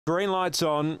Green light's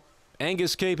on.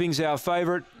 Angus Keeping's our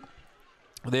favourite.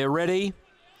 They're ready,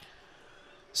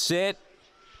 set,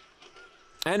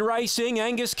 and racing.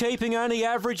 Angus Keeping only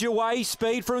average away.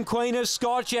 Speed from Queen of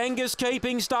Scotch. Angus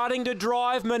Keeping starting to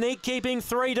drive. Monique Keeping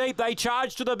 3 deep. They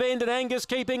charge to the bend and Angus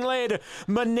Keeping led.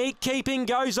 Monique Keeping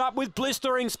goes up with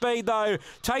blistering speed though.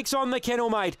 Takes on the kennel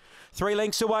mate. 3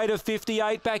 lengths away to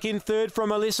 58. Back in third from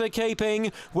Melissa Keeping.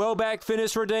 Well back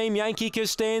Finis Redeem. Yankee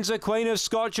Costanza. Queen of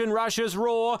Scotch and Russia's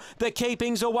Roar. The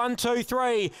Keepings are 1, 2,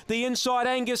 3. The inside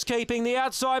Angus Keeping. The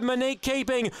outside Monique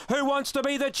Keeping. Who wants to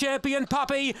be the champion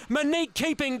puppy? Monique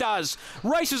Keeping does.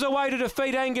 Races away to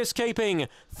defeat Angus Keeping.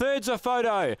 Third's a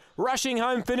photo. Rushing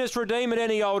home Finis Redeem at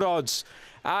any old odds.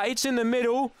 It's in the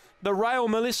middle. The rail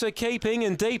Melissa Keeping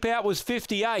and deep out was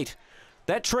 58.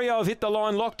 That trio have hit the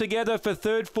line locked together for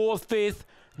third, fourth, fifth.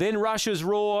 Then Russia's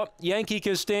Roar, Yankee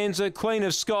Costanza, Queen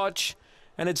of Scotch.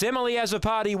 And it's Emily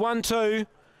Azzopardi, 1, 2.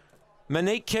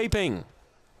 Monique Keeping,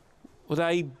 with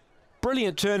a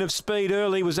brilliant turn of speed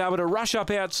early, was able to rush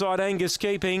up outside Angus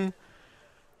Keeping.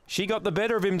 She got the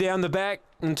better of him down the back,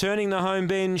 and turning the home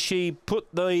bend, she put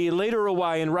the leader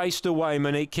away and raced away,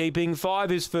 Monique Keeping.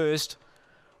 5 is first,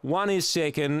 1 is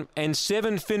second, and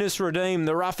 7 Finis Redeem,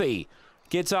 the roughie.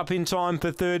 Gets up in time for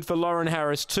third for Lauren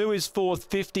Harris. 2 is fourth,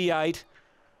 58.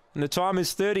 And the time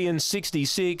is 30 and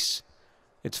 66.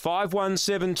 It's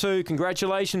 5-1-7-2.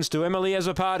 Congratulations to Emily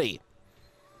Azzopardi.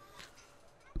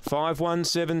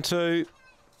 5-1-7-2.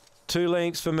 2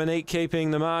 lengths for Monique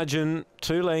Keeping. The margin,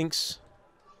 2 lengths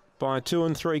by 2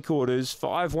 3/4.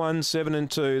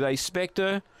 5-1-7-2. They spec'd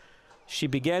her. She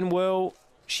began well.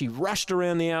 She rushed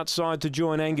around the outside to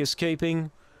join Angus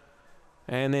Keeping.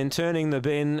 And then turning the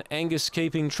bend, Angus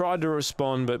Keeping tried to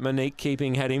respond, but Monique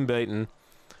Keeping had him beaten.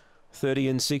 30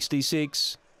 and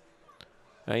 66.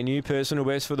 A new personal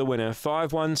best for the winner.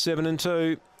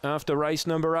 5-1-7-2 after race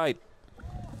number 8.